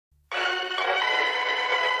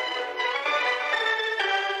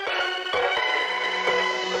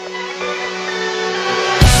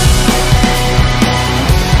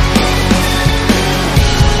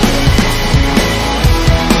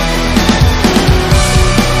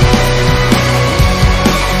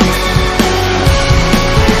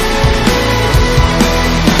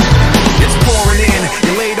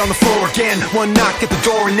One knock at the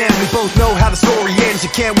door and then we both know how the story ends.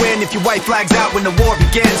 You can't win if your white flag's out when the war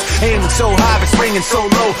begins. Aiming so high but swinging so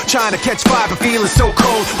low, trying to catch fire but feeling so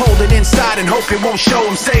cold. Hold it inside and hope it won't show.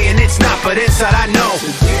 I'm saying it's not, but inside I know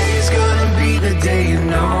today's gonna be the day you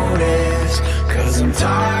notice, 'cause I'm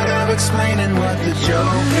tired of explaining what the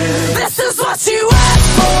joke is. This is what you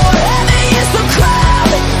asked for. Heavy is the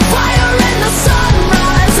crowd, fire in the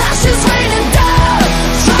sunrise, ashes raining down.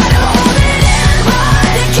 Try to hold it in,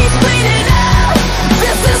 but it keeps bleeding out.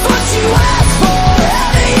 This is what you asked for.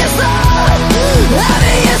 Heavy is the crowd.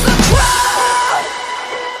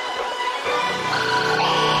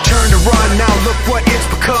 Turn to run, now look what it's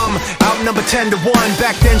become. Outnumbered 10 to 1.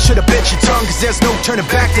 Back then should've bit your tongue, 'cause there's no turning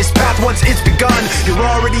back. This path once it's begun, you're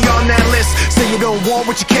already on that list. Say you don't want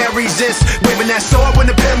what you can't resist, waving that sword when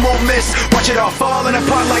the pen won't miss. Watch it all falling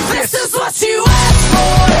apart like this. This is what you asked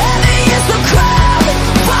for. Heavy is the crowd,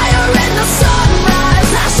 fire in the sunrise,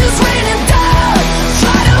 ashes raining down.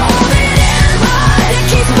 Try to hold it in, but it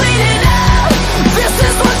keeps bleeding out. This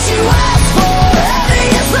is what you asked for. Heavy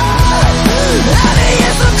is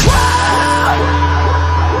the crowd.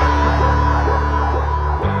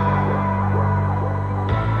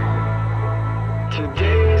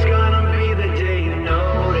 Today's gonna be the day you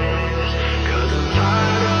notice, 'cause I'm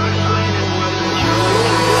tired of explaining what the joke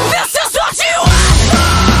is. This is what you asked for.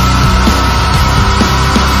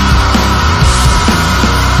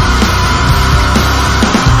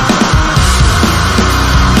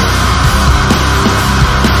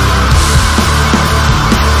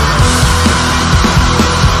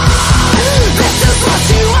 This is what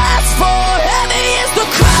you asked for. Heavy is the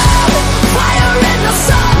crowd, fire in the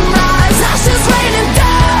sunrise, ashes raining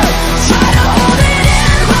down. Try to hold it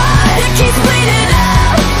in, but it keeps bleeding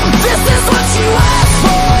out. This is what you asked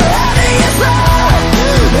for. Heavy is the crowd.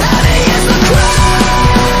 Heavy is the crowd.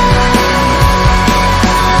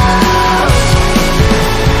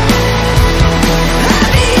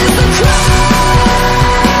 Heavy is the crowd.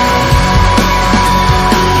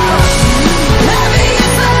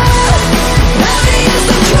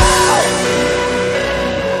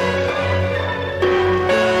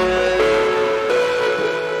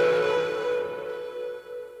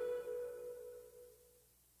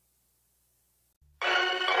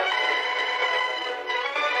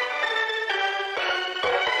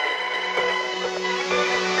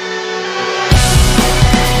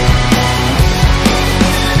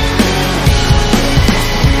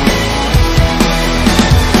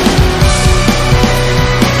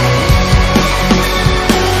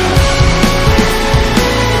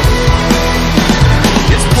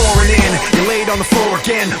 It's pouring in, you're laid on the floor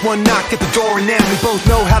again. One knock at the door and then we both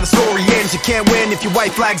know how the story ends. You can't win if your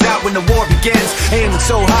white flag's out when the war begins. Aiming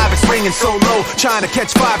so high but swinging so low, trying to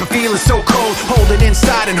catch fire but feeling so cold. Hold it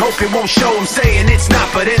inside and hope it won't show. I'm saying it's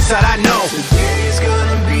not, but inside I know Today's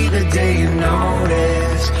gonna be the day you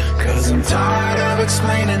notice, 'cause I'm tired of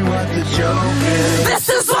explaining what the joke is. This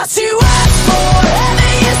is what you asked for.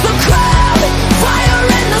 Heavy is the crowd, fire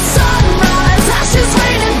in the sunrise, ashes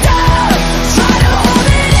raining down. Try to hold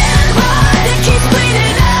it in, but it keeps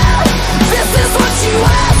bleeding out. This is what you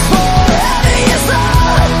asked for. Heavy is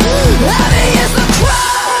the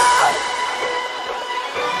crowd.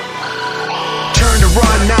 Turn to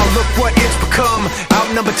run, now look what it's become.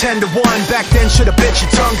 Outnumbered 10 to 1. Back then should've bit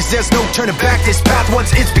your tongue, 'cause there's no turning back. This path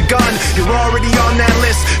once it's begun, you're already on that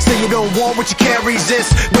list. Say you don't want what you can't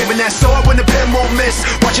resist, waving that sword when the pen won't miss.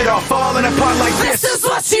 Watch it all falling apart like this. This is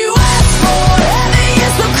what you asked for. Heavy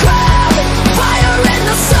is the crowd, fire in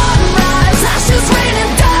the sunrise, ashes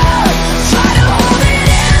raining down. Try to hold it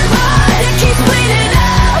in, but it keeps bleeding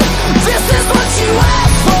out. This is what you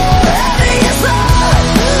asked for. Heavy is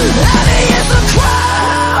the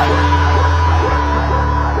crowd.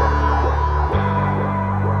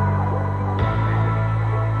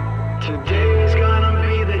 Today's gonna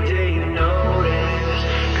be the day you notice,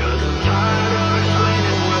 'cause I'm tired of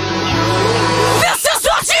explaining what the joke is. This is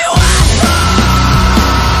what you asked for.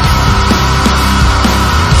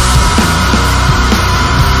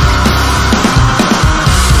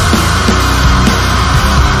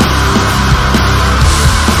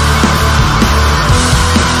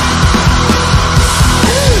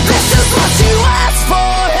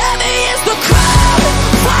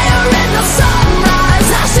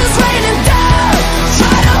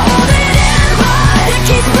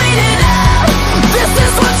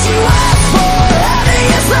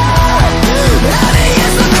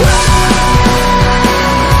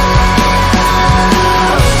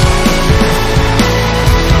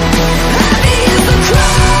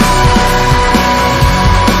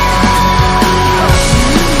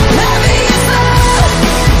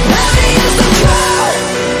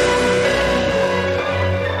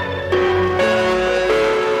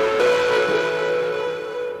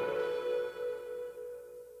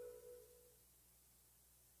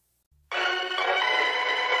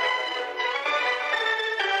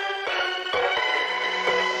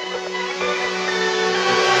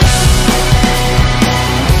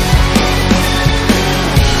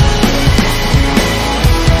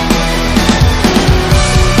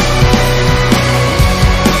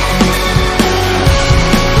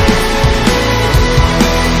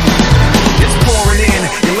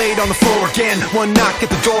 One knock at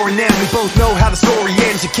the door and then we both know how the story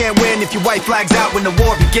ends. You can't win if your white flag's out when the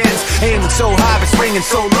war begins. Aiming so high but swinging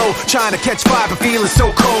so low, trying to catch fire but feeling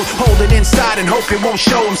so cold. Hold it inside and hope it won't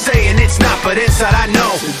show. I'm saying it's not, but inside I know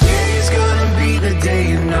Today's gonna be the day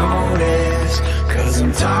you notice, 'cause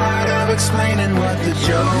I'm tired of explaining what the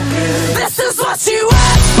joke is. This is what you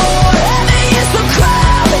asked for. Heavy is the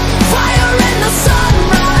crowd, fire in the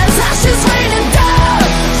sunrise, ashes raining down.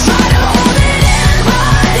 Try to hold it in,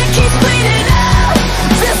 but it keeps bleeding out.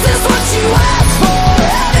 This is what you asked for.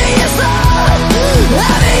 Heavy is the crowd.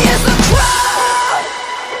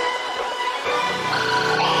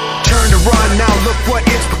 turn to run, now look what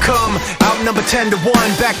it's become. Outnumbered 10-1,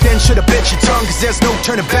 back then should've bit your tongue, 'cause there's no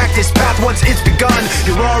turning back, this path once it's begun.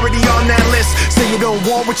 You're already on that list, say you don't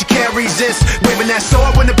want what you can't resist. Waving that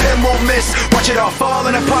sword when the pen won't miss, watch it all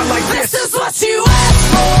falling apart like this. This is what you asked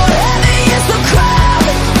for. Heavy is the crowd,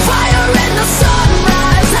 fire in the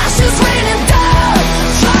sunrise, ashes raining down.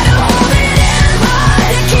 Try to hold it in, but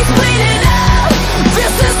it keeps bleeding out.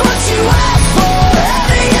 This is what you asked for.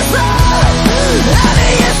 Heavy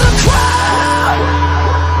is the crowd.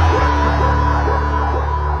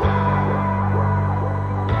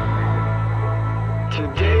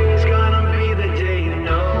 Today's gonna be the day you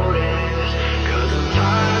notice, 'cause I'm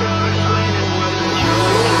tired of explaining what the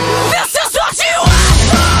joke is. This is what you asked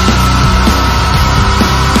for.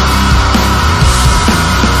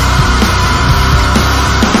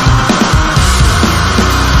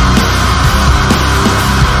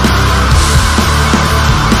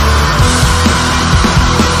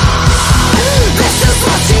 This is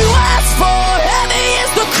what you asked for. Heavy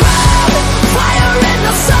is the crowd, fire in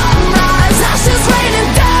the sunrise, ashes raining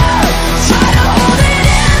down. Try to hold it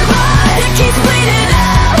in, but it keeps bleeding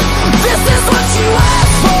out. This is what you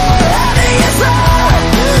asked for. Heavy is the crowd.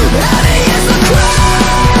 Heavy is the crowd.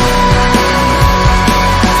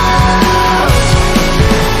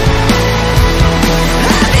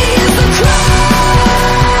 Heavy is the crowd.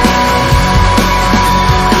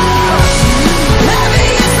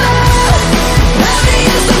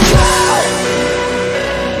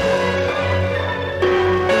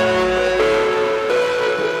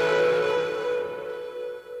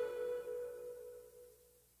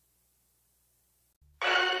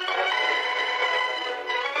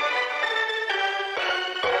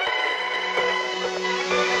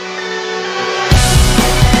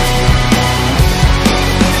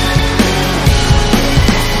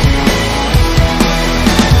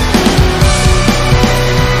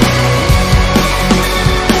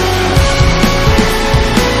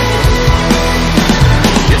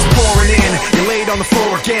 It's pouring in, you're laid on the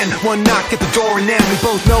floor again. One knock at the door and then we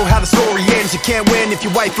both know how the story ends. You can't win if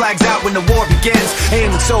your white flag's out when the war begins.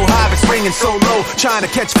 Aiming so high but swinging so low, trying to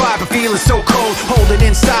catch fire but feeling so cold. Hold it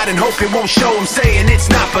inside and hope it won't show. I'm saying it's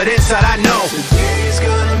not, but inside I know Today's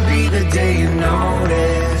gonna be the day you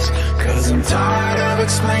notice, 'cause I'm tired of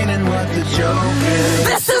explaining what the joke is.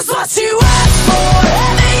 This is what you asked for.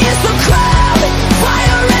 Heavy is the crowd,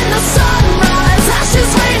 fire in the sunrise, ashes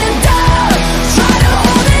raining down. Try to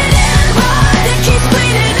hold it in, but it keeps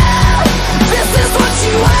bleeding out. This is what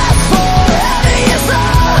you asked for. Heavy is the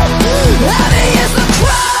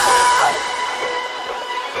crowd.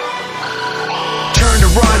 turn to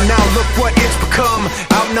run, now look what it's become.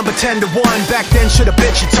 Outnumbered 10-1, back then should've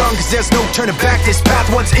bit your tongue, 'cause there's no turning back, this path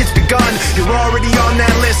once it's begun. You're already on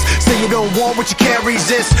that list, say you don't want what you can't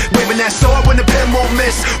resist. Waving that sword when the pen won't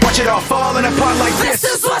miss, watch it all falling apart like this.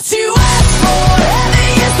 This is what you asked for. Heavy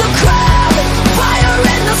is the crowd, fire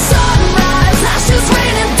in the sunrise, ashes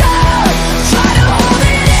raining down. Try to hold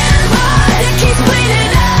it in, but it keeps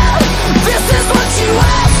bleeding out. This is what you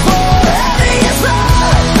asked for. Heavy is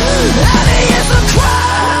the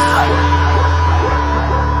crowd.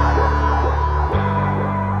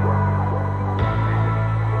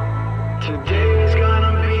 Today's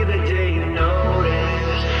gonna be the day you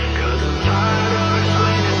notice, 'cause I'm tired of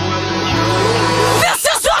explaining what the joke is. This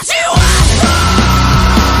is what you asked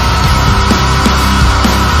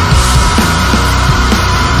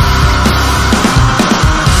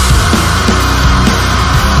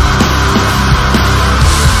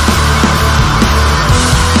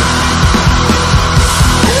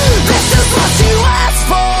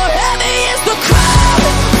for. Heavy is the crowd,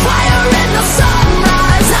 fire in the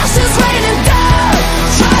sunrise, ashes raining down.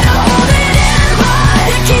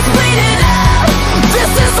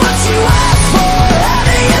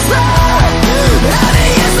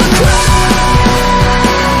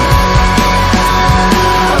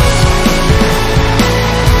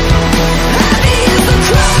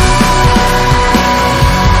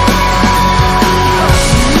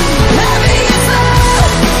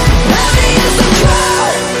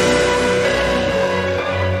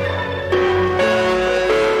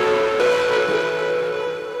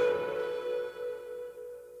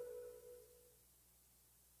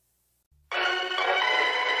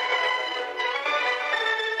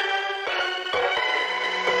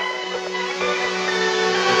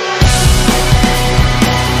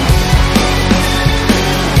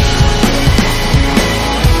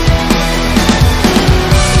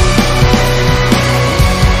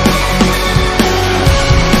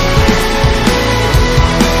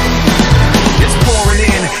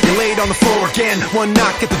 again. One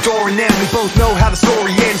knock at the door and then we both know how the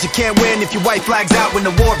story ends. You can't win if your white flag's out when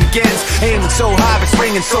the war begins. Aiming so high but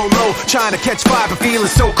springing so low, trying to catch fire but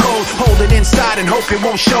feeling so cold. Hold it inside and hope it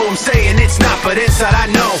won't show. I'm saying it's not, but inside I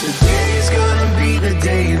know Today's gonna be the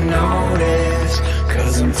day you notice,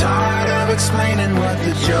 'cause I'm tired of explaining what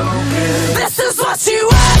the joke is. This is what you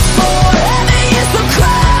asked for. Heavy is the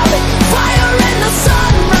crowd, fire in the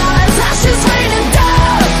sunrise, ashes raining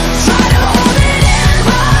down. Try to hold it in,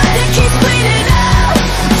 but it keeps bleeding out.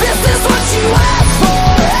 This is what you asked for.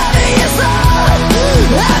 Heavy is the crowd.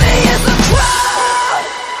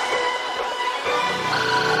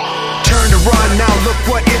 Turn to run, now look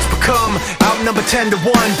what it's become. Outnumbered 10 to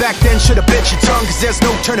 1, back then should've bit your tongue, 'cause there's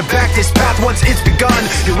no turning back. This path once it's begun,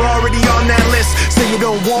 you're already on that list. Say you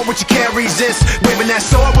don't want what you can't resist, waving that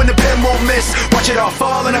sword when the pen won't miss. Watch it all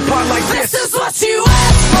falling apart like this. This is what you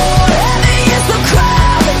asked for. Heavy is the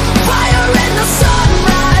crowd, fire in the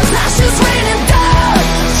sunrise, ashes raining down.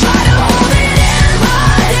 Try to hold it in,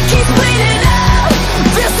 but it keeps bleeding out.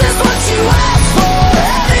 This is what you asked for.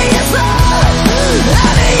 Heavy is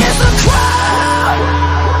the crowd.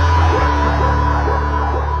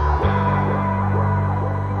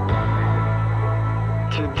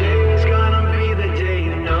 Today's gonna be the day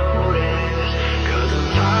you notice, 'cause I'm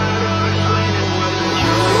tired of explaining what the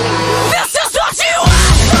joke is. This is what you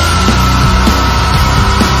asked for.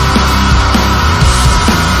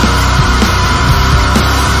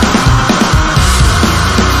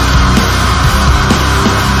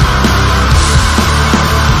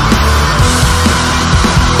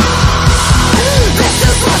 This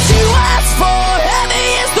is what you asked for. Heavy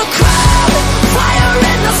is the crowd, fire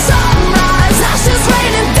in the sunrise, ashes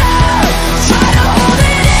raining down. Try to hold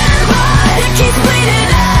it in, but it keeps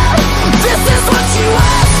bleeding out. This is what you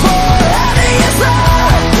asked for. Heavy is the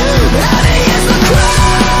crowd. Heavy is the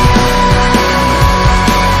crowd.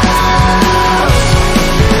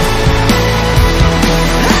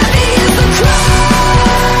 Heavy is the crowd.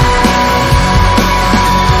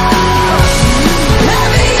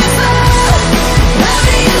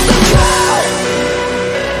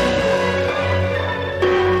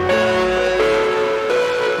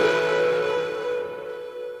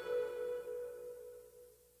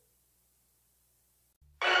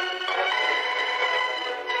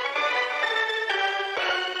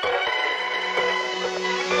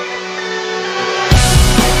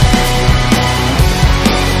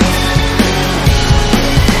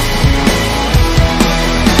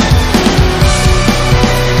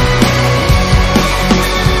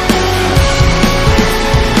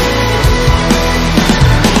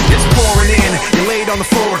 It's pouring in, you're laid on the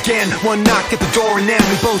floor again. One knock at the door and then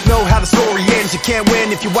we both know how the story ends. You can't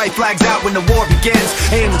win if your white flag's out when the war begins.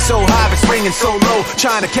 Aiming so high but springing so low,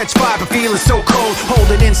 trying to catch fire but feeling so cold.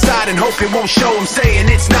 Hold it inside and hope it won't show. I'm saying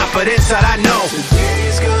it's not, but inside I know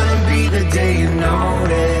Today's gonna be the day you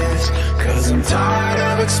notice, 'cause I'm tired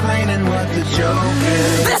of explaining what the joke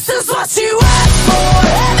is. This is what you asked for.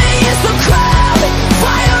 Heavy is the crowd,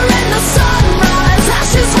 fire in the sunrise,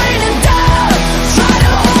 ashes raining down. Try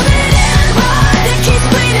to hold it in, but it keeps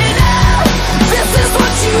bleeding out. This is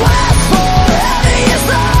what you asked for. Heavy is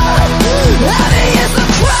the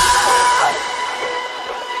crowd.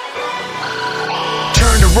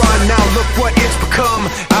 Turn to run, now look what it's become.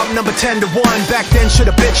 Outnumbered 10 to 1, back then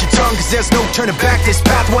should've bit your tongue, 'cause there's no turning back. This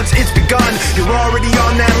path once it's begun, you're already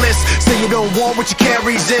on that list. Say you don't want what you can't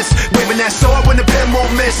resist, waving that sword when the pen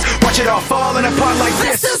won't miss. Watch it all falling apart like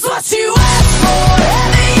this. This is what you asked for.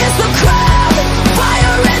 Heavy is the crowd,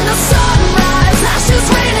 fire in the sunrise, ashes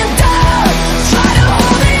raining down. Try to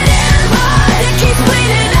hold it in, but it keeps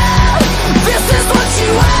bleeding out. This is what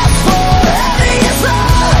you asked for. Heavy is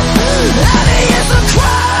the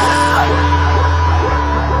crowd.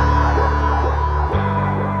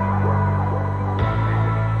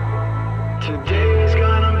 Today's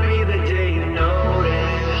gonna be the day you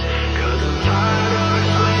notice, 'cause I'm tired of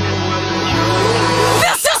explaining what the joke is.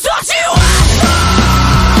 This is what you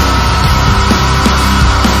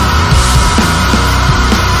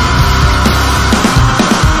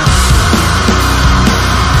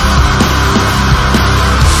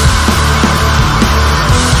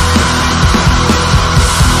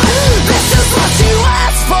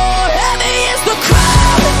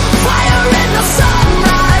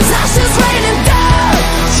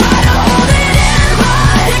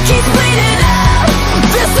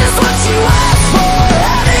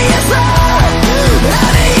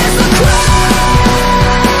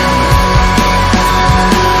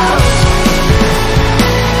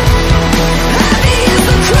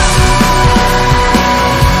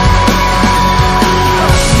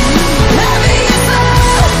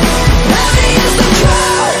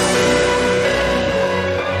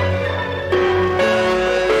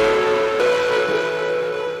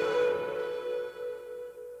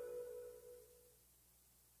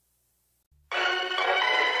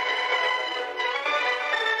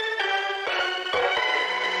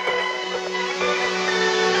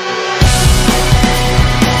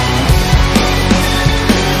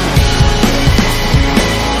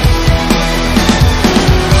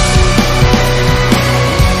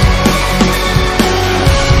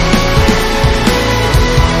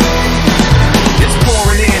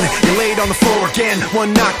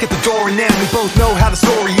One knock at the door and then we both know how the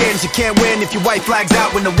story ends. You can't win if your white flag's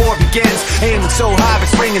out when the war begins. Aiming so high but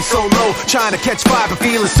swinging so low, trying to catch fire but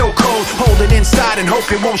feeling so cold. Hold it inside and hope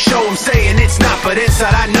it won't show. I'm saying it's not, but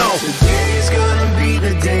inside I know Today's gonna be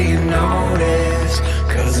the day you notice,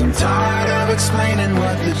 'cause I'm tired of explaining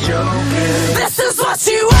what the joke is. This is what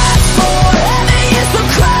you asked for. Heavy is the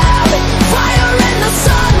crowd, fire in the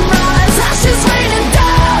sunrise, ashes raining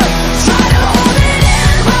down. Try to hold it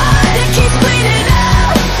in, but it keeps bleeding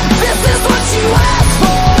out. This is what you asked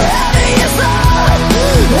for. Heavy is the crowd.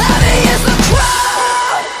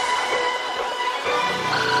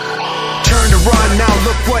 turn to run, now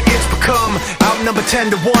look what it's become. Outnumbered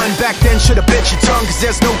 10-1, back then should've bit your tongue, 'cause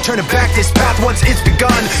there's no turning back, this path once it's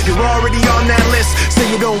begun. You're already on that list, say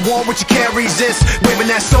you don't want what you can't resist. Waving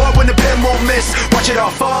that sword when the pen won't miss, watch it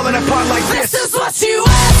all falling apart like this. This is what you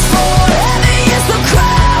asked for. Heavy is the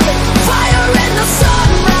crowd, fire in the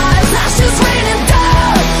sunrise, ashes raining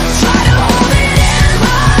down. Try to hold it in,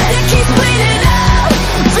 but it keeps bleeding out.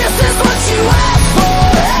 This is what you asked for.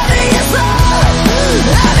 Heavy is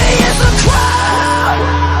the crowd.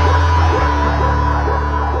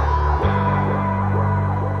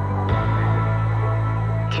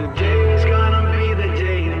 Today's gonna be the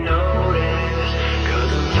day you notice,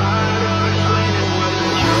 'cause I'm tired of explaining what the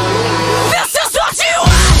joke is. This is what you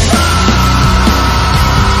asked for.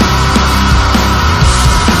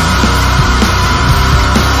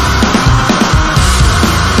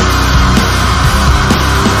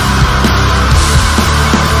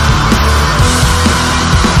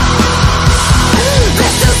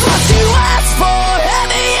 This is what you asked for.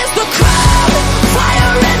 Heavy is the crowd,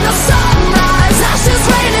 fire in the sunrise, ashes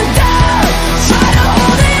raining down. Try to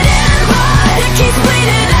hold it in, but it keeps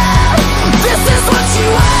bleeding out. This is what you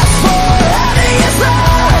asked for. Heavy is the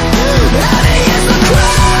crowd. Heavy is the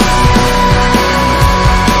crowd.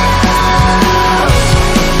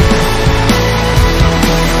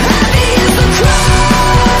 Heavy is the crowd.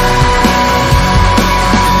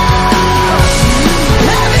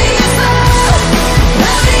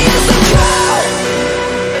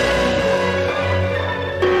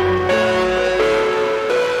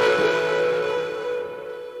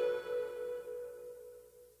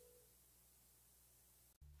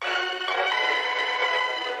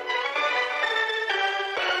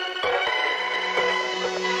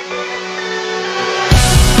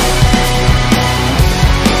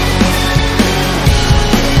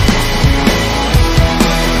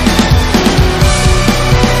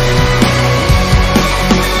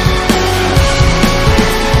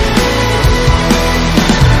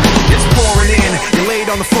 It's pouring in, you're laid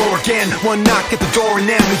on the floor again. One knock at the door and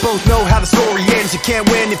then we both know how the story ends. You can't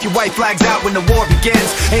win if your white flag's out when the war begins.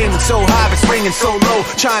 Aiming so high but swinging so low,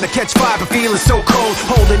 trying to catch fire but feeling so cold.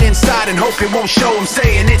 Hold it inside and hope it won't show. I'm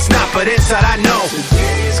saying it's not, but inside I know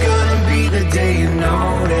Today's gonna be the day you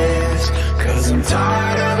notice, 'cause I'm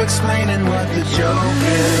tired of explaining what the joke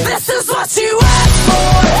is. This is what you asked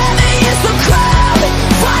for. Heavy is the crowd,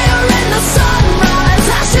 fire in the sunrise,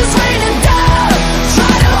 ashes raining down.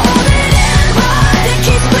 Try to hold it in, but it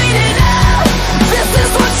keeps bleeding out. This is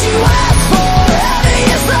what you asked for. Heavy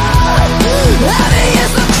is the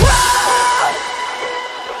crowd.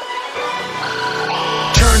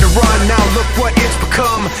 turn to run, now look what it's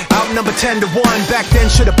become. Outnumbered 10-1, back then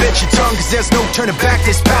should've bit your tongue, 'cause there's no turning back,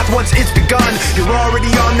 this path once it's begun. You're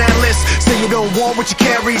already on that list, say you don't want what you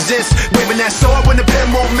can't resist. Waving that sword when the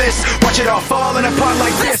pen won't miss, watch it all falling apart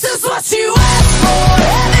like this. This is what you asked for.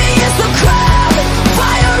 Heavy is the crowd,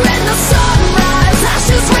 fire in the sunrise,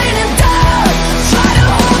 ashes raining down. Try to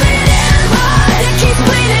hold it in, but it keeps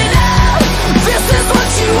bleeding out. This is what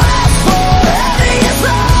you asked for. Heavy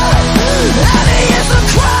is the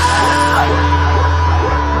crowd.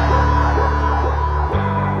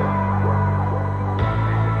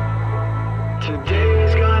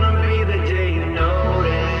 Today's gonna be the day you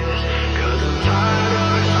notice, 'cause I'm tired of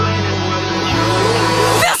explaining what the joke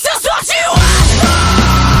is. This is what you asked for.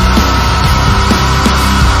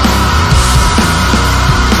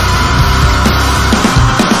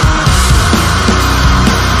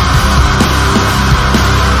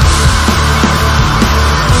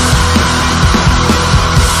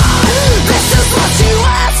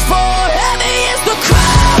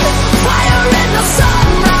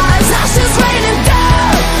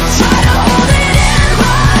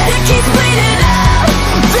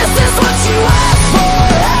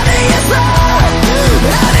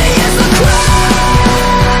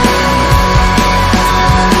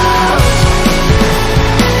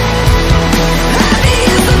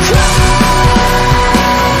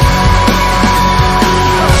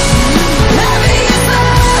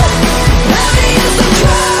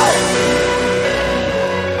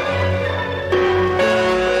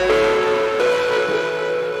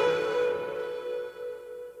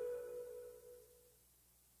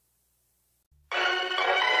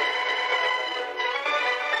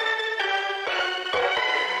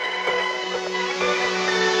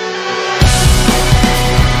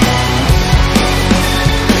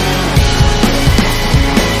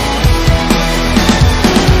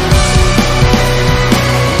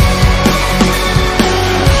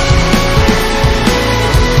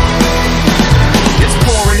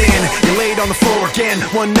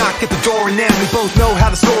 One knock at the door and then we both know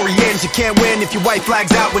how the story ends. You can't win if your white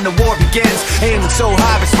flag's out when the war begins. Aiming so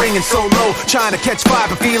high but springing so low, trying to catch fire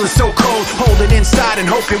but feeling so cold. Hold it inside and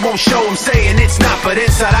hope it won't show. I'm saying it's not, but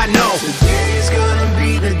inside I know Today's gonna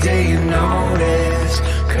be the day you notice,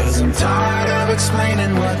 'cause I'm tired of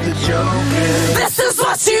explaining what the joke is. This is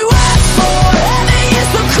what you asked for. Heavy is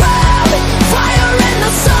the crowd, fire in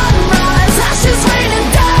the sunrise, ashes raining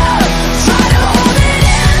down. Try to hold it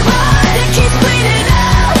in, but it keeps bleeding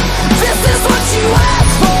out. This is what you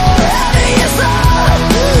asked for. Heavy is the crowd.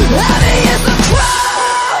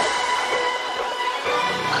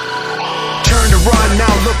 turn to run,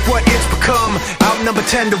 now look what it's become. Outnumbered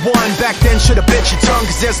 10-1, back then should've bit your tongue,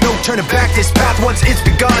 'cause there's no turning back, this path once it's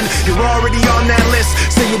begun. You're already on that list,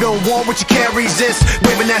 say you don't want what you can't resist.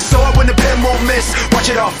 Waving that sword when the pen won't miss, watch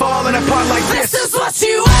it all falling apart like this. This is what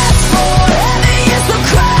you asked for. Heavy is the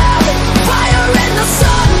crowd, fire in the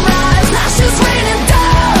sunrise, ashes raining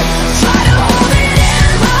down. Try to hold it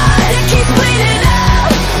in, but it keeps bleeding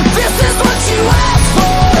out. This is what you asked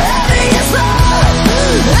for. Heavy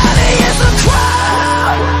is the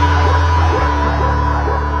crowd.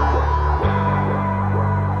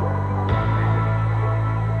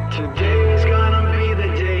 Today's gonna be the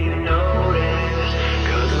day you notice,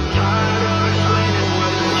 'cause I'm tired of explaining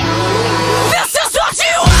what the joke is. This is what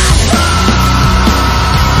you asked for.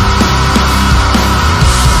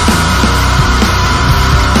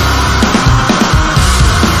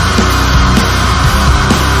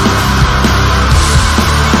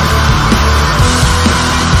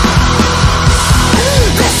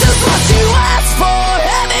 This is what you asked for.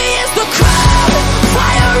 Heavy is the crowd,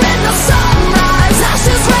 fire in the sunrise,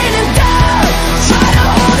 ashes raining down. Try to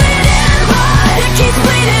hold it in, but it keeps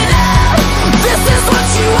bleeding out. This is what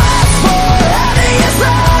you asked for. Heavy is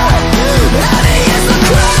the crowd. Heavy is the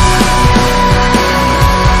crowd.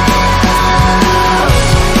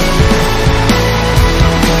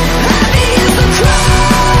 Heavy is the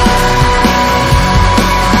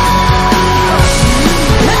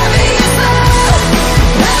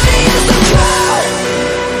crowd.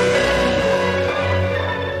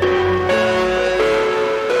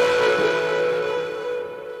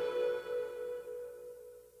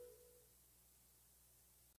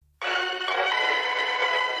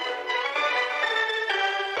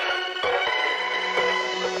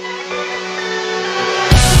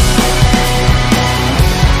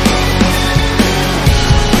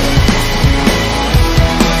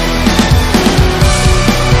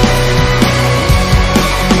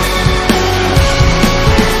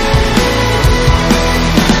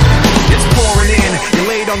 It's pouring in, you're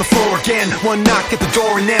laid on the floor again. One knock at the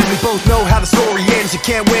door and then we both know how the story ends. You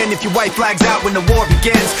can't win if your white flag's out when the war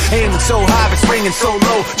begins. Aiming so high but springing so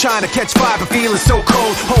low, trying to catch fire but feeling so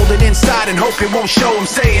cold. Hold it inside and hope it won't show. I'm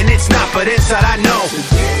saying it's not, but inside I know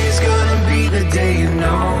Today's gonna be the day you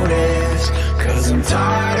notice, 'cause I'm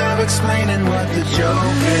tired of explaining what the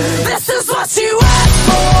joke is. This is what you asked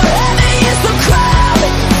for. Heavy is the crowd,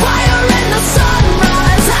 fire in the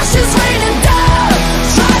sunrise, ashes raining down.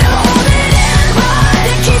 Try to hold it in, but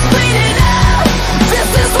it keeps bleeding out. This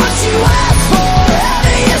is what you asked for.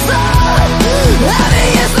 Heavy is the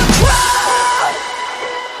crowd.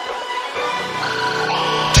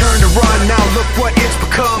 turn to run, now look what it's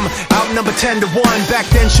become. Outnumbered 10-1, back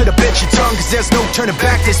then should've bit your tongue, 'cause there's no turning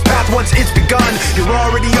back, this path once it's begun. You're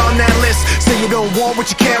already on that list, say you don't want what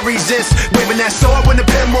you can't resist. Waving that sword when the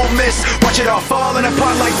pen won't miss, watch it all falling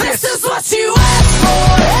apart like this. This is what you asked for.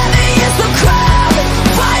 Heavy is the crowd,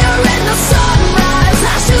 fire in the sunrise,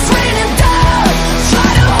 ashes raining down. Try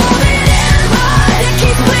to hold it in, but it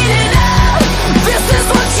keeps bleeding out. This is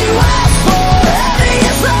what you asked for. Heavy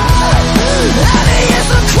is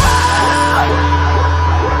the crowd.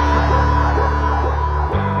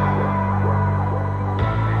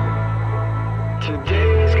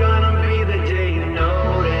 Today's gonna be the day you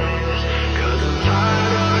notice, 'cause I'm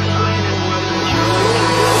tired of explaining what the joke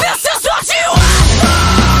is. This is what you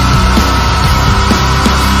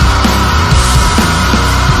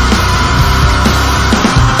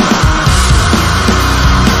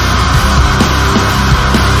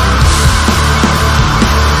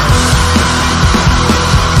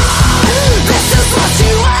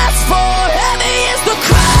asked for. Heavy is the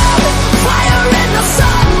crowd, fire in the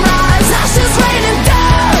sunrise, ashes raining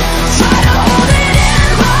down.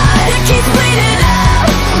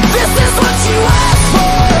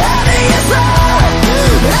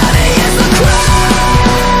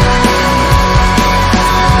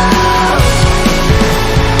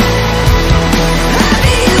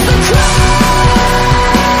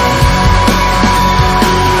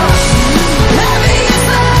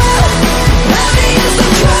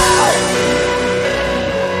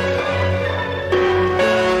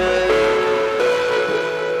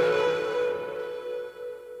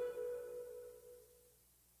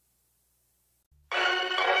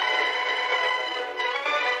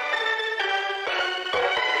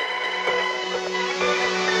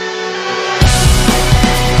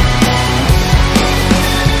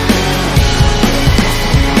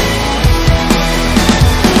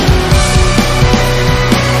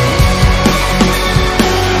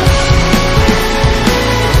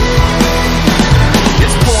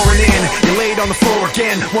 on the floor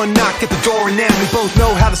again. One knock at the door and then we both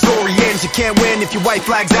know how the story ends. You can't win if your white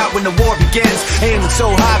flag's out when the war begins. Aiming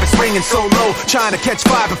so high but swinging so low, trying to catch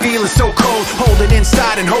fire but feeling so cold. Hold it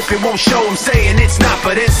inside and hope it won't show. I'm saying it's not,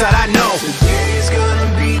 but inside I know Today's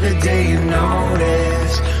gonna be the day you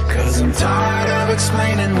notice, 'cause I'm tired of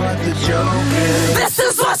explaining what the joke is. This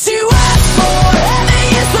is what you asked for. Heavy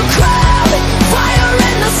is the crowd, fire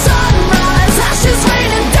in the sunrise, ashes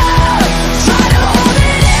raining down. Try to hold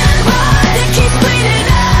it in, but it keeps bleeding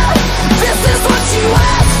out. This is what you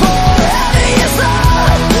asked for. Heavy is the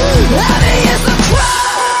crowd.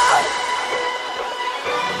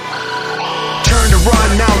 turn to run,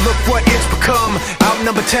 now look what it's become.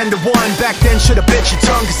 Outnumbered 10-1, back then should've bit your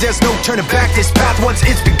tongue, 'cause there's no turning back, this path once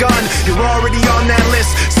it's begun. You're already on that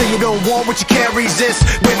list, say you don't want what you can't resist.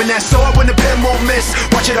 Waving that sword when the pen won't miss,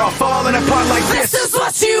 watch it all falling apart like this. This is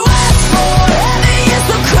what you asked for. Heavy is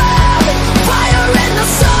the crowd, fire in the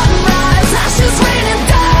sunrise, ashes raining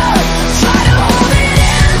down. Try to hold it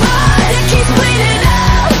in, but it keeps bleeding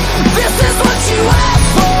out. This is what you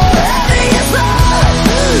asked for. Heavy is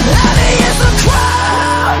the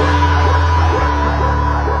crowd.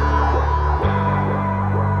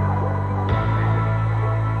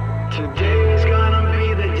 Today's gonna be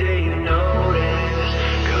the day you notice,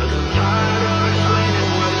 'cause I'm tired of explaining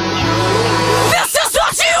what the joke is. This is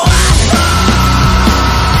what you asked for.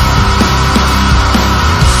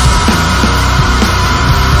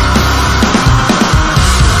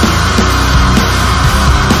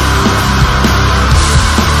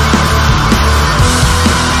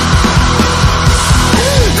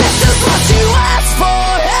 This is what you asked for.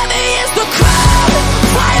 Heavy is the crowd,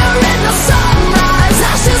 fire in the sunrise,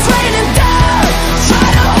 ashes raining down. Try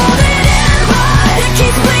to hold it in, but it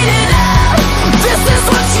keeps bleeding out. This is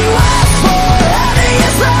what you asked for. Heavy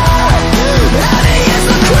is the crowd. Heavy is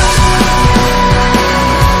the crowd.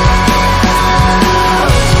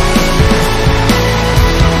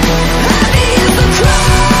 Heavy is the crowd.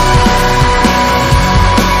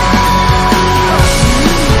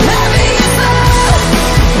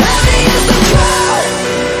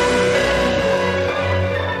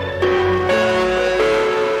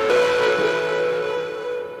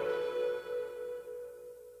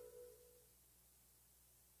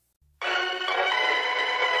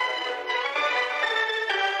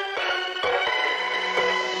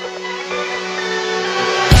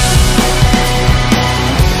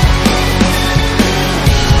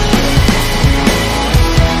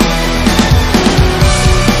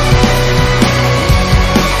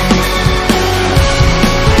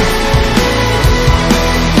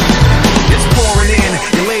 It's pouring in,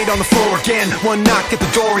 you're laid on the floor again. One knock at the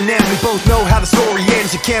door and then we both know how the story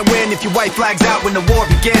ends. You can't win if your white flag's out when the war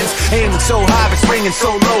begins. Aiming so high but swinging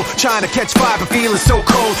so low, trying to catch fire but feeling so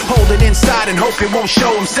cold. Hold it inside and hope it won't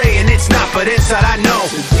show. I'm saying it's not, but inside I know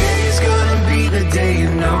Today's gonna be the day you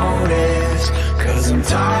notice, 'cause I'm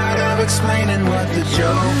tired of explaining what the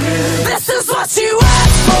joke is. This is what you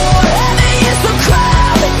asked for. Heavy is the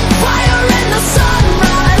crowd, fire in the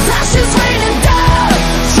sunrise, ashes raining down.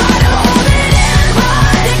 Try to hold it in,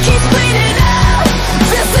 but it keeps bleeding out.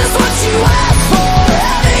 This is what you asked for.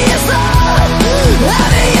 Heavy is the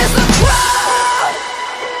crowd.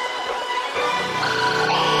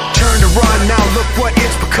 turn to run, now look what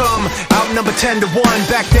it's become. Outnumbered 10-1,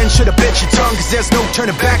 back then should've bit your tongue, 'cause there's no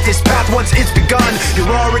turning back, this path once it's begun.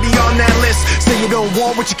 You're already on that list, say you don't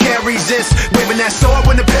want what you can't resist. Waving that sword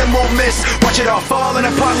when the pen won't miss, watch it all falling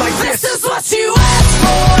apart like this. This is what you asked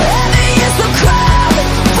for. Heavy is the crowd,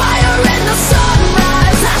 fire in the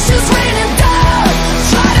sunrise, ashes raining down.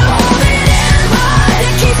 Try to hold it in, but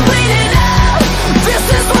it keeps bleeding out. This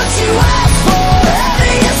is what you asked for.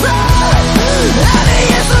 Heavy is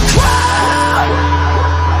the crowd.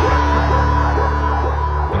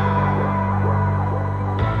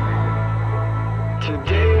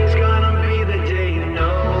 Today's gonna be the day you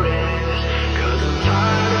notice, 'cause I'm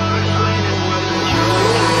tired of explaining what the joke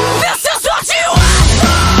is. This is what you asked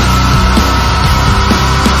for.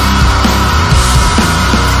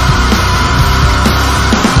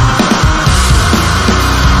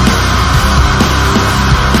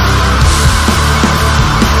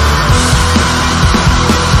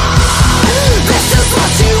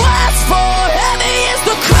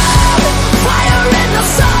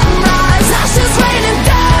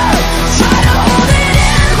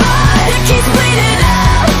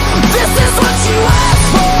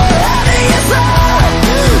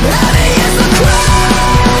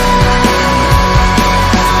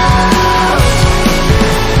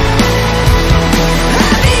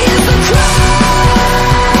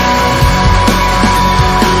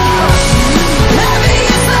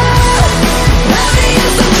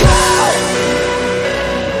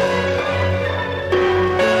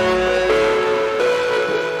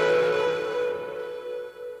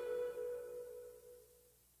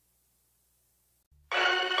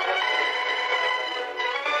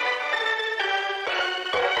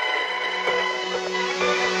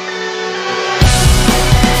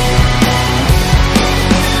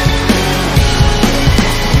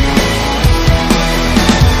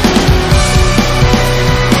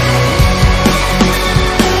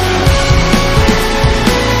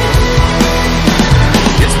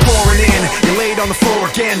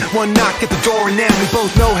 again. One knock at the door and then we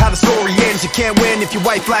both know how the story ends. You can't win if your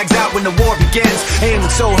white flag's out when the war begins. Aiming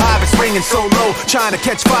so high but springing so low, trying to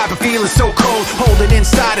catch fire but feeling so cold. Hold it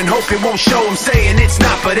inside and hope it won't show. I'm saying it's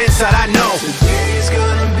not, but inside I know Today's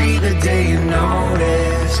gonna be the day you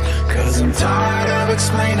notice, 'cause I'm tired of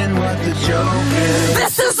explaining what the joke is.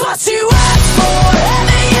 This is what you asked for.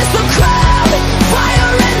 Heavy is the crowd,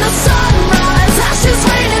 fire in the sunrise, ashes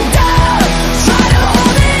raining down. Try to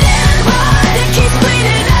hold it in, but it keeps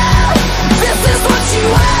bleeding out. This is what you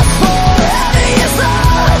asked for. Heavy is the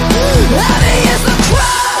crowd.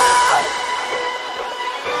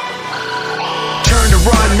 turn to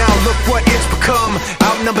run, now look what it's become.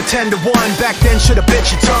 Outnumbered 10 to 1, back then should've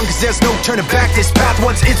bit your tongue, 'cause there's no turning back, this path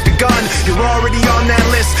once it's begun. You're already on that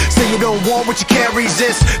list, say you don't want what you can't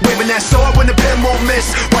resist. Waving that sword when the pen won't miss,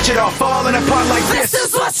 watch it all falling apart like this. This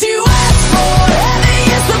is what you asked for. Heavy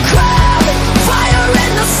is the crowd, fire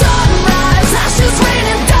in the sunrise, ashes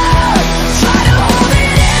raining down. Try to hold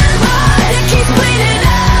it in, but it keeps bleeding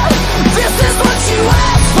out. This is what you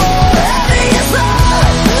asked for. Heavy is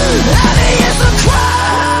the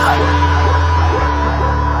crowd.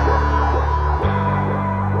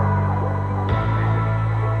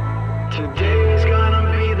 Today's gonna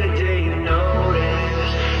be the day you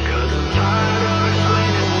notice, 'cause I'm tired of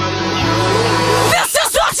explaining what the joke is. This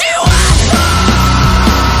is what you asked for.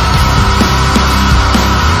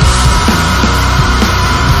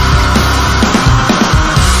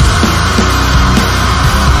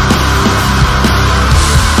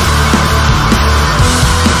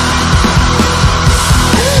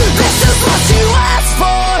 This is what you asked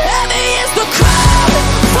for. Heavy is the crowd,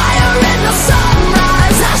 fire in the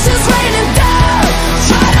sunrise, ashes raining down.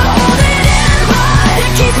 Try to hold it in, but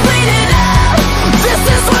it keeps bleeding out. This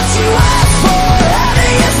is what you asked for.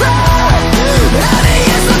 Heavy is the crowd. Heavy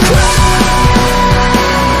is the crowd.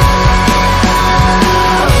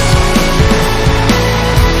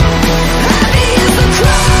 Heavy is the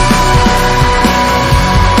crowd.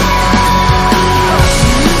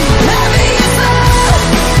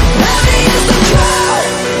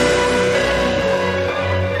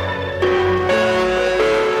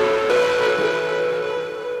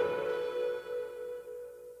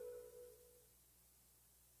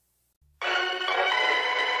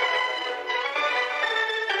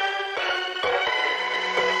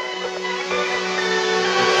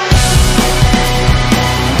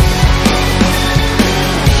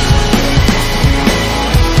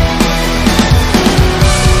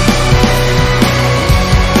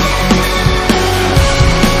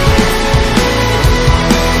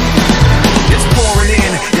 It's pouring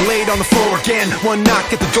in, you're laid on the floor again. One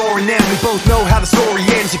knock at the door and then we both know how the story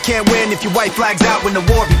ends. You can't win if your white flag's out when the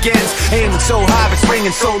war begins. Aiming so high but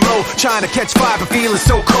springing so low, trying to catch fire but feeling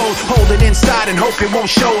so cold. Hold it inside and hope it won't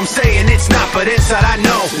show. I'm saying it's not, but inside I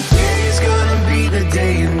know Today's gonna be the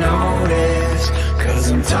day you notice, 'cause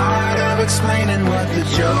I'm tired of explaining what the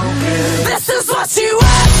joke is. This is what you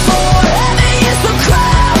asked for. Heavy is the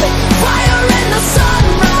crowd, fire in the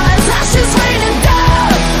sunrise, ashes raining down.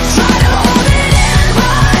 Try to hold it in,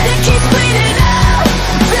 but it keeps bleeding out.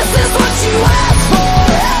 This is what you asked for.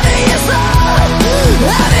 Heavy is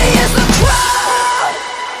the crowd.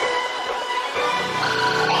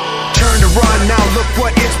 turn to run, now look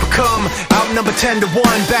what it's become. Outnumbered 10 to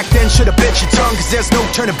 1, back then should've bit your tongue, 'cause there's no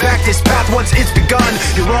turning back, this path once it's begun.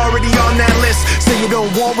 You're already on that list, say you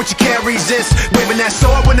don't want what you can't resist. Waving that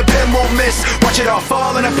sword when the pen won't miss, watch it all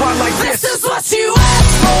falling apart like this. This is what you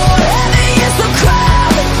asked for. Heavy is the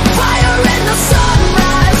crowd, fire in the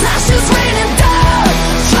sunrise, ashes raining down.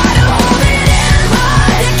 Try to hold it in,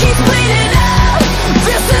 but it keeps bleeding out.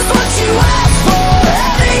 This is what you asked for.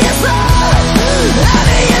 Heavy is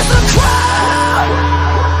the crowd.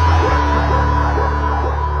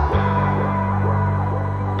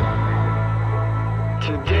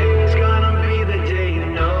 Today's gonna be the day you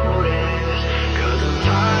notice, 'cause I'm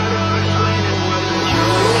tired of explaining what the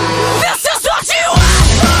joke is. This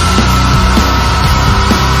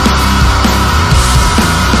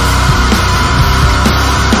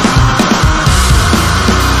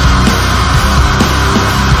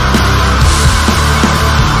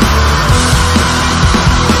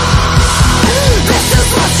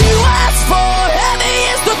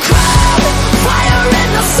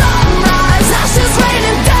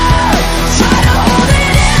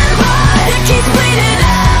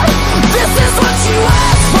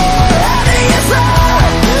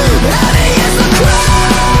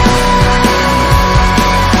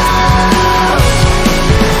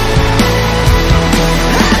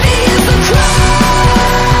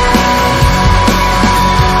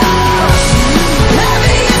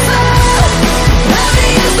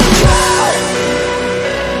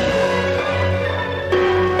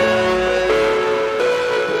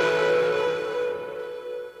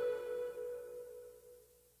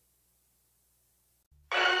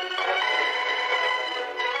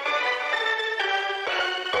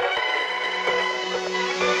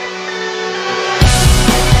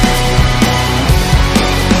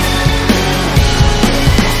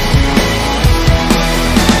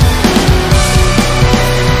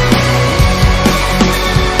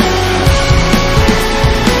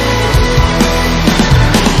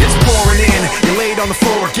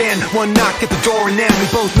One knock at the door and then we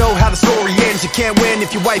both know how the story ends. You can't win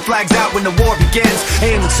if your white flag's out when the war begins.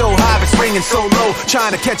 Aiming so high but swinging so low,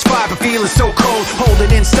 trying to catch fire but feeling so cold. Hold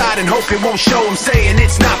it inside and hope it won't show. I'm saying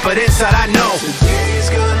it's not, but inside I know Today's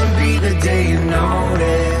gonna be the day you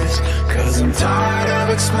notice, 'cause I'm tired of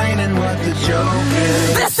explaining what the joke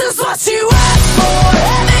is. This is what you asked for.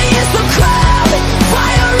 Heavy is the crowd,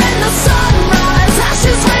 fire in the sunrise,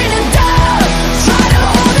 ashes raining down. Try to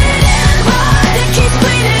hold it in, but it keeps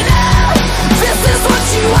bleeding out. This is what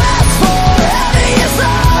you asked for. Heavy is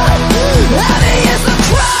the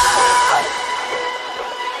crowd.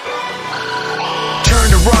 Turn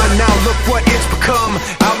to run, now look what it's become.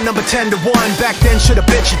 Outnumbered 10-1, back then should've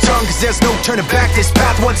bit your tongue, 'cause there's no turning back, this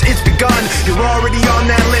path once it's begun. You're already on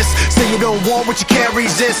that list, say you don't want what you can't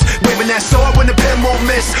resist. Waving that sword when the pen won't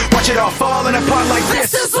miss, watch it all falling apart like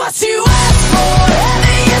this. This is what you asked for.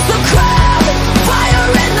 Heavy is the crowd, fire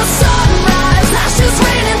in the sunrise, ashes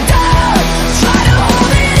raining down. Try to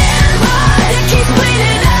hold it in, but it keeps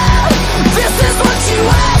bleeding out. This is what you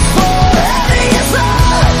asked for. Heavy is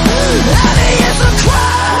the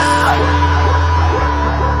crowd.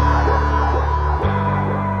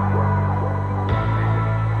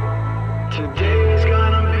 Today's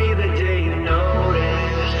gonna be the day you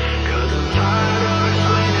notice, 'cause I'm tired of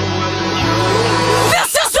explaining what the joke is.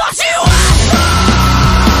 This is what you asked for.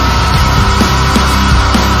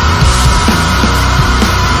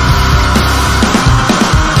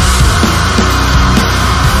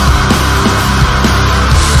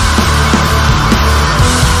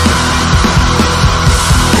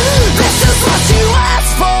 This is what you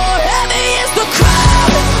asked for. Heavy is the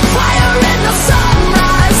crowd, fire in the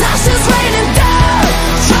sunrise, ashes raining down.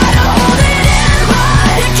 Try to hold it in,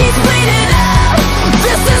 but it keeps bleeding out.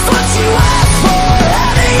 This is what you asked for.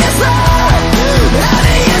 Heavy is the crowd.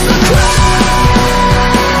 Heavy is the crowd.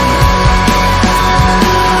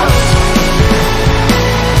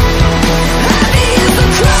 Heavy is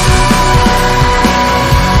the crowd.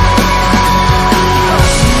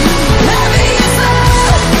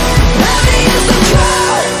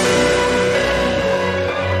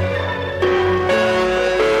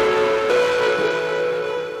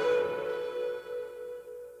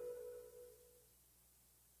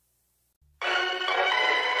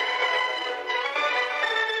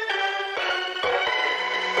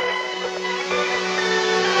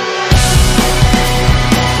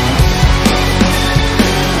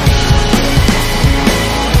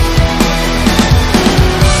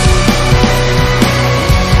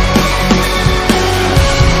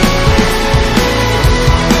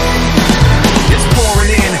 It's pouring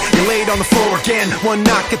in, you're laid on the floor again. One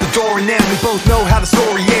knock at the door and then we both know how the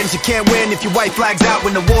story ends. You can't win if your white flag's out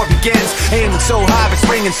when the war begins. Aiming so high but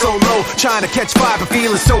swinging so low, trying to catch fire but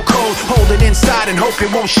feeling so cold. Hold it inside and hope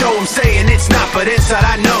it won't show. I'm saying it's not, but inside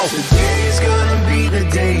I know Today's gonna be the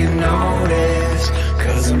day you notice,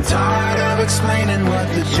 'cause I'm tired of explaining what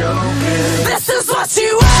the joke is. This is what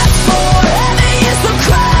you asked for. Heavy is the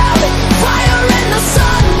crowd, fire in the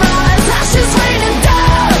sunrise, ashes raining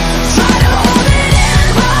down. Try to hold it in,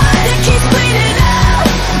 but it keeps bleeding out.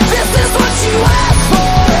 This is what you asked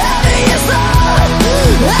for. Heavy is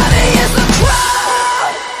the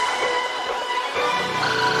crowd.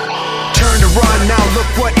 Turn to run, now look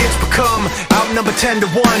what it's become. Outnumbered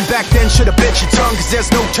 10-1, back then should've bit your tongue, 'cause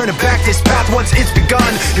there's no turning back, this path once it's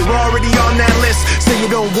begun. You're already on that list, say you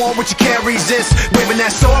don't want what you can't resist. Waving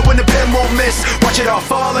that sword when the pen won't miss, watch it all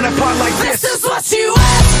falling apart like this. This is what you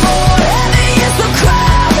asked for. Heavy is the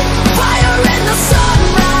crowd, fire in the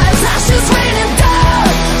sunrise, ashes raining down.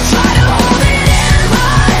 Try to hold it in,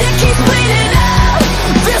 but it keeps bleeding out.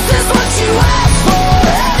 This is what you asked for.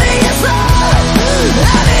 Heavy is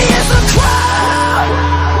the crowd.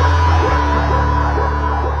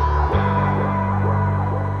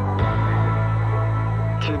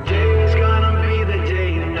 Today's gonna be the day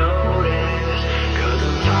you notice, 'cause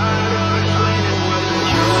I'm tired of explaining what the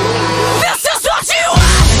joke is. This is what you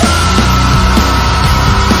asked for.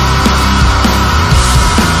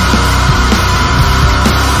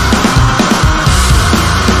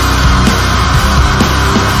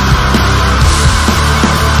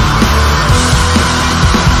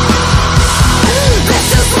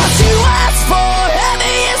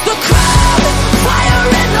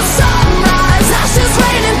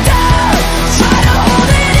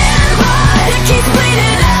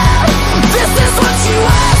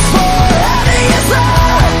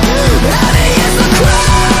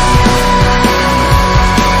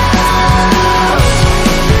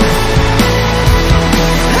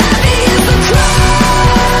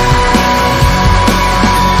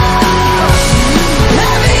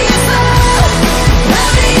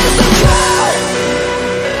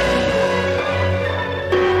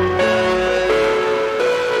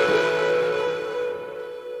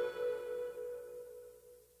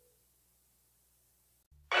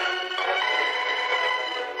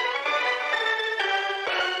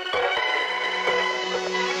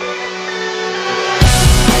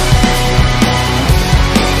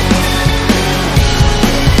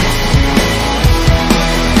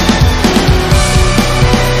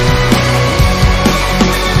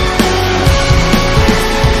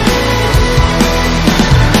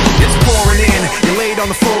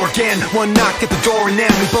 One knock at the door and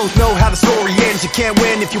then we both know how the story ends. You can't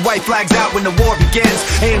win if your white flag's out when the war begins.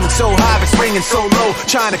 Aiming so high but swinging so low,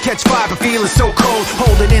 trying to catch fire but feeling so cold.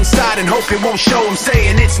 Hold it inside and hope it won't show. I'm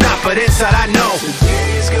saying it's not, but inside I know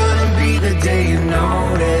Today's gonna be the day you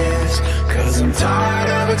notice, 'cause I'm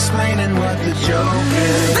tired of explaining what the joke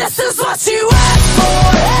is. This is what you asked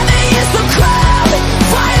for. Heavy is the crowd,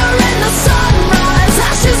 fire in the sunrise,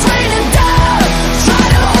 ashes raining down. Try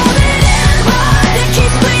to hold it in, but it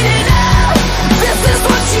keeps bleeding out. This is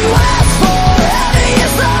what you asked for. Heavy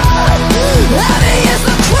is the crowd.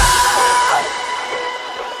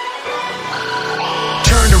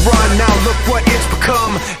 turn to run, now look what it's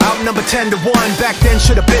become. Outnumbered 10-1, back then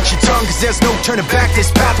should've bit your tongue, 'cause there's no turning back,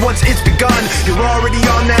 this path once it's begun. You're already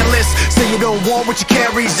on that list, say you don't want what you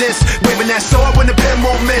can't resist. Waving that sword when the pen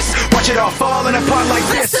won't miss, watch it all falling apart like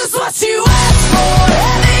this. This is what you asked for.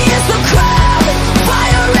 Heavy is the crowd,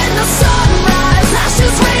 fire in the sunrise,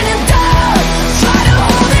 ashes raining down. Try to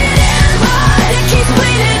hold it in, but it keeps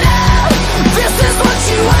bleeding out. This is what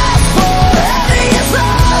you asked for. Heavy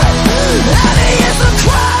is the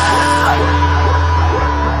crowd.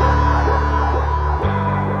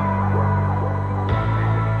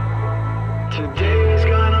 Today's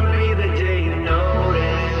gonna be the day you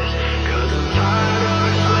notice, 'cause I'm tired of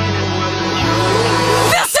explaining what the joke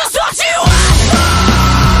is. This is what you asked for.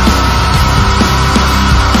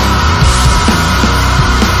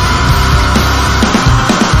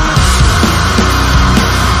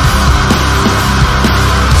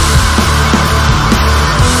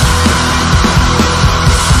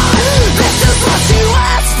 This is what you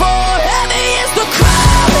asked for. Heavy is the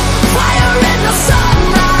crowd, fire in the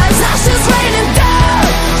sunrise, ashes raining down.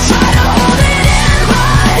 Try to hold it in,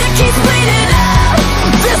 but it keeps bleeding out.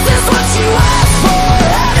 This is what you asked for.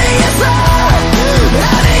 Heavy is the crowd.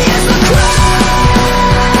 Heavy is the crowd.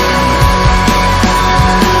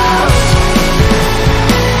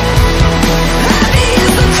 Heavy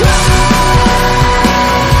is the crowd.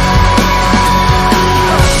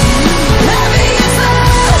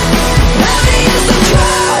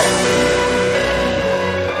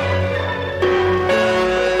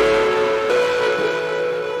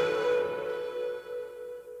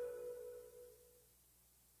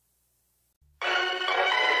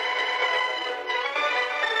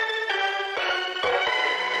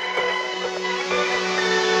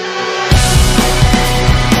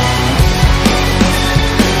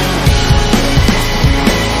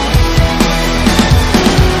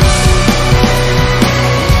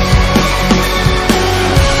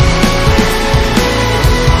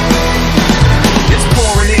 It's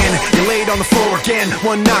pouring in, you're laid on the floor again.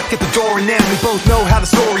 One knock at the door and then we both know how the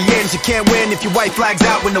story ends. You can't win if your white flag's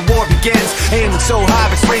out when the war begins. Aiming so high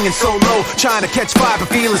but swinging so low, trying to catch fire but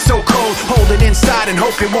feeling so cold. Hold it inside and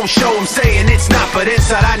hope it won't show. I'm saying it's not, but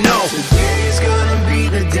inside I know Today's gonna be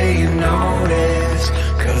the day you notice,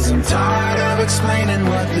 'cause I'm tired of explaining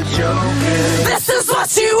what the joke is. This is what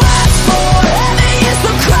you asked for. Heavy is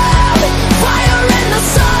the crowd, fire in the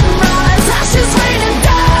sunrise, ashes raining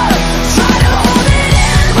down. Try to hold it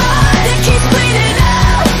in, but it keeps bleeding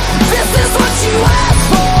out. This is what you asked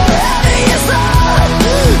for. Heavy is the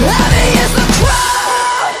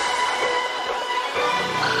crowd.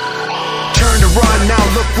 turn to run, now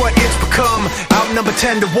look what it's become. Outnumbered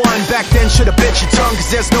 10-1, back then should've bit your tongue, 'cause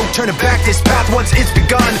there's no turning back, this path once it's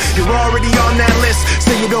begun. You're already on that list,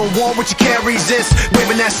 say you don't want what you can't resist.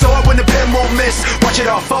 Waving that sword when the pen won't miss, watch it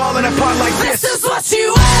all falling apart like this. This is what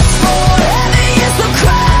you asked for. Heavy is the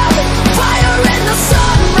crowd, fire in the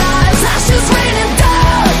sunrise, ashes raining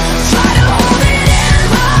down. Try to hold it in,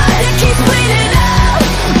 but it keeps bleeding out.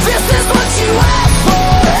 This is what you asked for.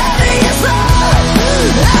 Heavy is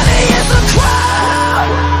the crowd.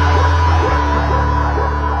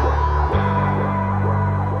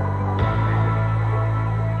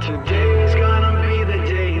 Today's gonna be the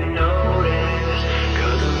day you notice,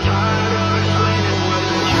 'cause I'm tired of explaining what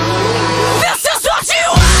the joke is. This is what you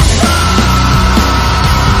asked for.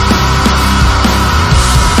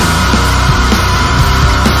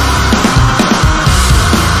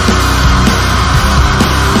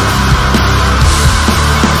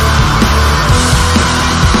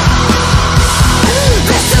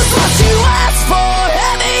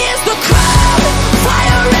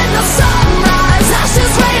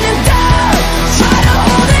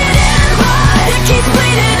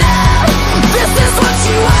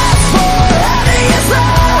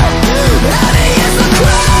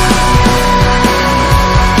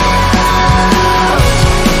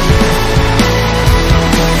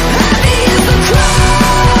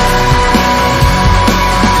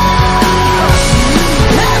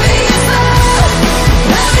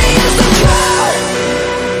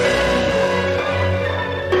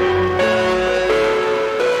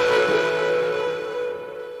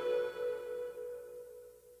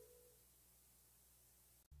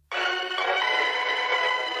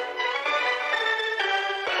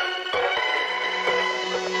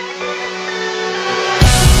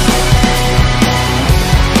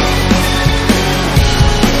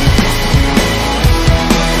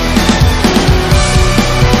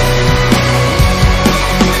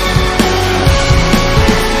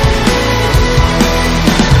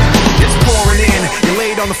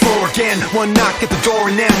 again. One knock at the door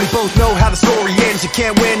and then we both know how the story ends. You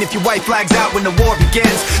can't win if your white flag's out when the war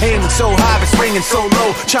begins. Aiming so high but swinging so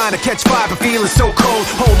low, trying to catch fire but feeling so cold.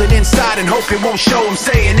 Hold it inside and hope it won't show. I'm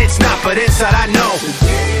saying it's not, but inside I know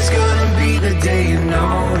Today's gonna be the day you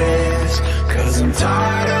notice, 'cause I'm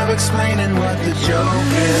tired of explaining what the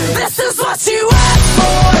joke is. This is what you asked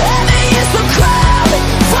for. Heavy is the crowd,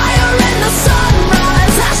 fire in the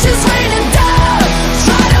sunrise, ashes raining down.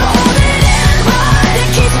 Try to hold it in, but it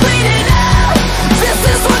keeps bleeding out. This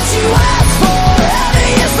is what you asked for.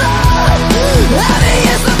 Heavy is the crowd.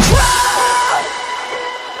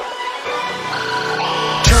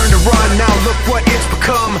 turn to run, now look what it's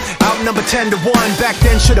become. Outnumbered 10 to 1, back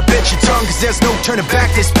then should've bit your tongue, 'cause there's no turning back,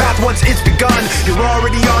 this path once it's begun. You're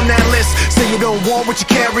already on that list, say you don't want what you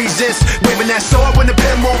can't resist. Waving that sword when the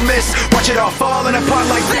pen won't miss, watch it all falling apart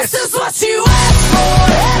like this. This is what you asked for.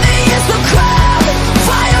 Heavy is the crowd,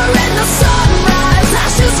 fire in the sunrise,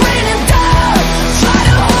 ashes raining down. Try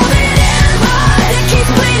to hold it in, but it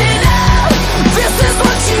keeps bleeding out. This is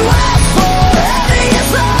what you asked for. Heavy is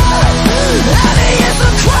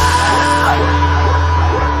the crowd.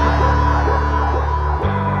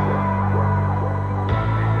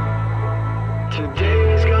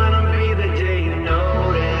 Today's gonna be the day you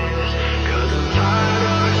notice, 'cause I'm tired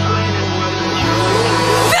of explaining what the joke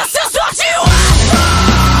is. This is what you asked for.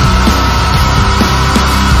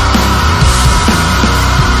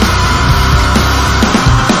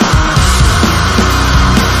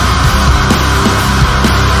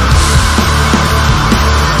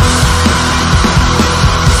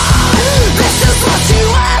 This is what you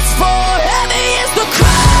asked for. Heavy is the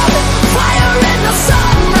crowd, fire in the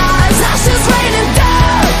sunrise, ashes raining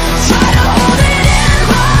down. Try to hold it in,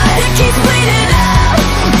 but it keeps bleeding out.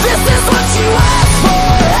 This is what you asked for.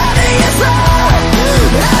 Heavy is the crowd.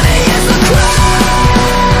 Heavy is the crowd.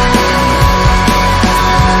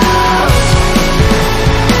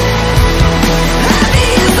 Heavy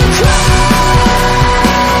is the crowd.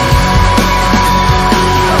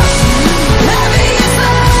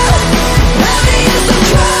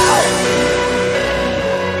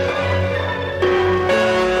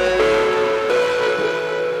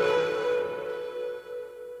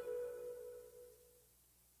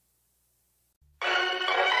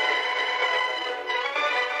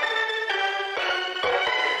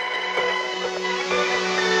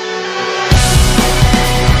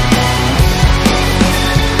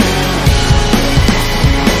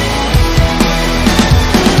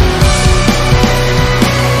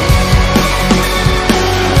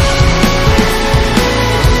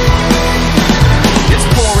 It's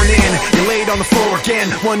pouring in, you're laid on the floor again.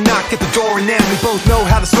 One knock at the door and then we both know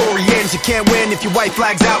how the story ends. You can't win if your white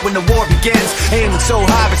flag's out when the war begins. Aiming so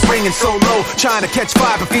high but swinging so low, trying to catch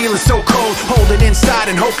fire but feeling so cold. Hold it inside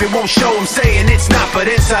and hope it won't show. I'm saying it's not, but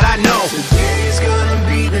inside I know Today's gonna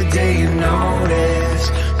be the day you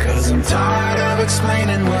notice, 'cause I'm tired of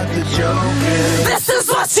explaining what the joke is. This is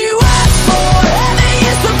what you asked for. Heavy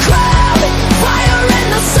is the crowd, fire in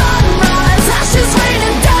the sunrise, ashes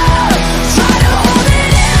raining down. Try to hold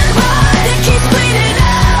it in, but it keeps bleeding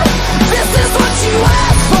out. This is what you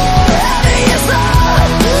asked for. Heavy is the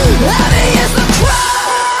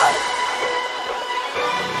crowd.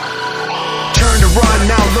 turn to run,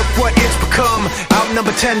 now look what it's become.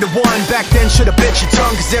 Outnumbered 10 to 1, back then should've bit your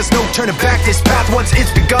tongue, 'cause there's no turning back, this path once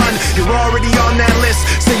it's begun. You're already on that list,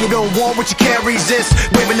 say you don't want what you can't resist.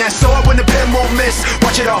 Waving that sword when the pen won't miss,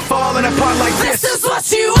 watch it all falling apart like this. This is what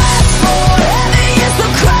you asked for. Heavy is the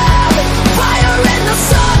crowd, fire in the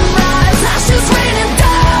sunrise, ashes raining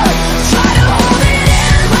down. Try to hold it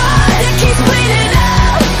in, but it keeps bleeding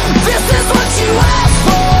out. This is what you asked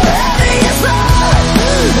for. Heavy is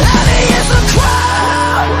the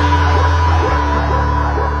crowd.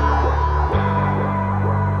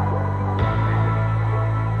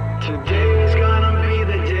 Today's gonna be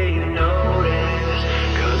the day you notice,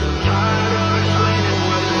 'cause I'm tired of explaining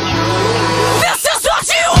what the joke is. This is what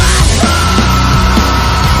you asked for.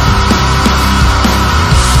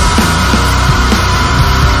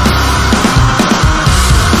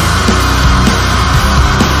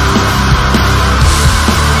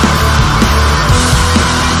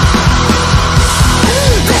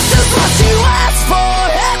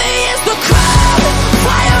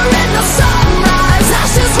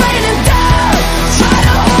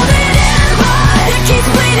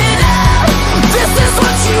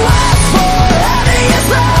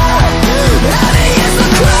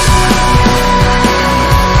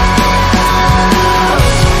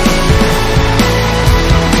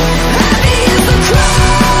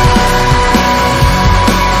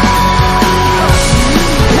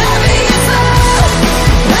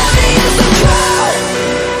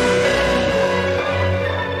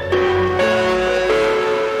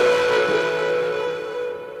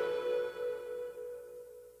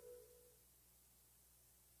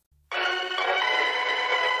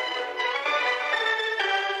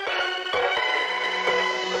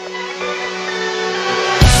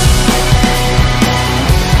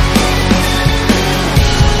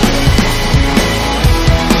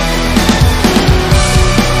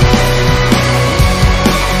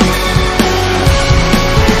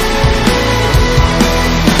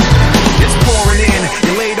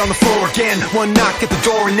 One knock at the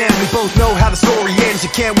door and then we both know how the story ends. You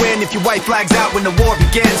can't win if your white flag's out when the war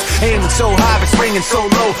begins. Aiming so high but swinging so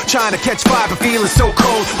low, trying to catch fire but feeling so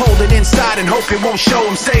cold. Hold it inside and hope it won't show.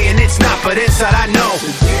 I'm saying it's not, but inside I know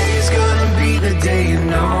Today's gonna be the day you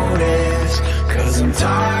notice, 'cause I'm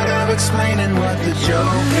tired of explaining what the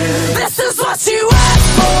joke is. This is what you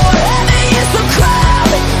asked for. Heavy is the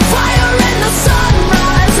crowd, fire in the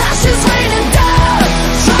sunrise, ashes raining down.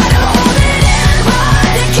 Try to hold it in,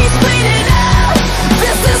 but it keeps bleeding out.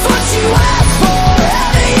 This is what you asked for.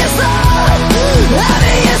 Heavy is the crowd.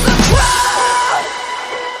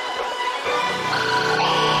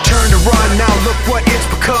 Turn to run, now look what it's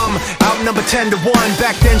become. Outnumbered 10 to 1,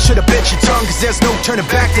 back then should've bit your tongue, 'cause there's no turning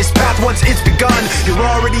back. This path once it's begun, you're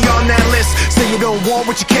already on that list. Say you don't want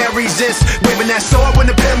what you can't resist, waving that sword when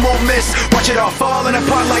the pen won't miss. Watch it all falling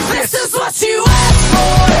apart like this. This is what you asked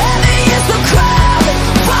for. Heavy is the crowd,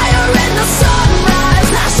 fire in the sunrise,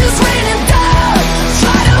 ashes raining down.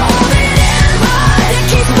 Try to hold it in, but it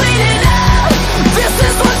keeps bleeding out. This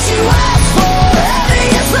is what you asked for. Heavy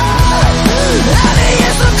is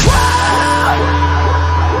the crowd.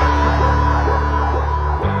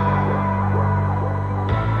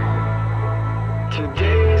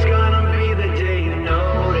 Today's gonna be the day you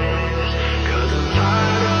notice, 'cause I'm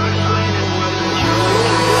tired of explaining what the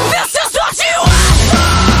joke is. This is what you asked for.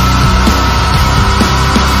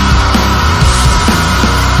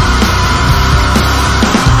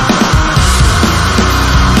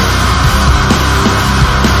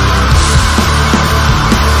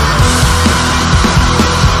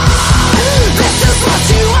 This is what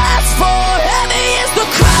you asked for. Heavy is the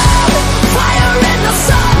crowd, fire in the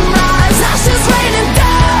sunrise, ashes raining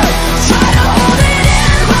down. Try to hold it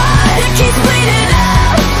in, but it keeps bleeding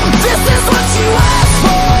out. This is what you asked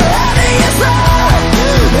for. Heavy is the crowd.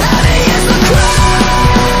 Heavy is the crowd.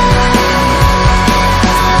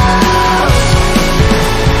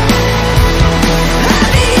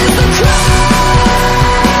 Heavy is the crowd.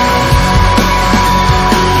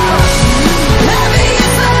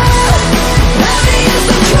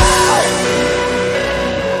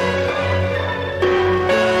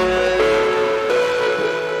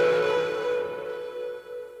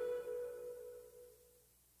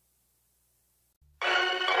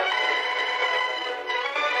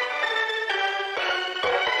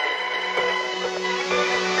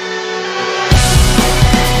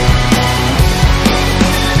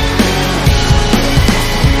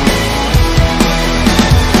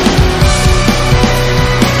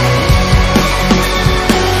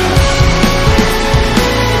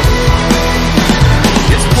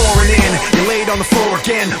 It's pouring in, you're laid on the floor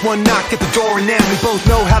again. One knock at the door and then we both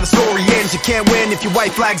know how the story ends. You can't win if your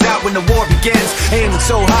white flag's out when the war begins. Aiming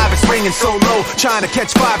so high but swinging so low, trying to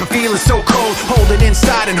catch fire but feeling so cold. Hold it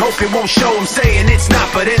inside and hope it won't show. I'm saying it's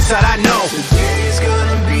not, but inside I know Today's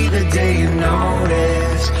gonna be the day you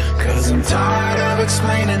notice, 'cause I'm tired of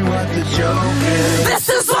explaining what the joke is. This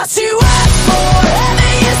is what you asked for.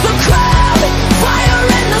 Heavy is the crowd, fire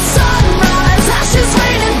in the sunrise, ashes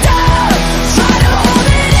raining down. Try to hold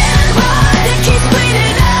it in, but it keeps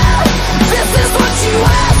bleeding out. This is what you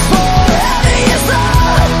asked for. Heavy is the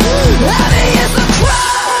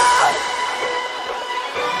crowd.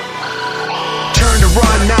 Turn to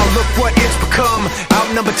run, now look what it's become.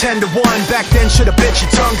 Outnumbered 10 to 1, back then should've bit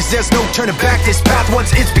your tongue, 'cause there's no turning back. This path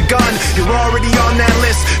once it's begun, you're already on that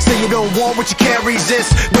list. Say you don't want what you can't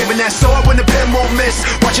resist, waving that sword when the pen won't miss.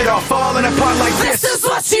 Watch it all falling apart like this. This is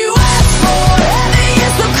what you asked for. Heavy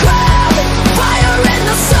is the crowd, fire in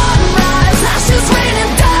the sunrise, ashes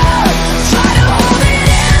raining down. Try to hold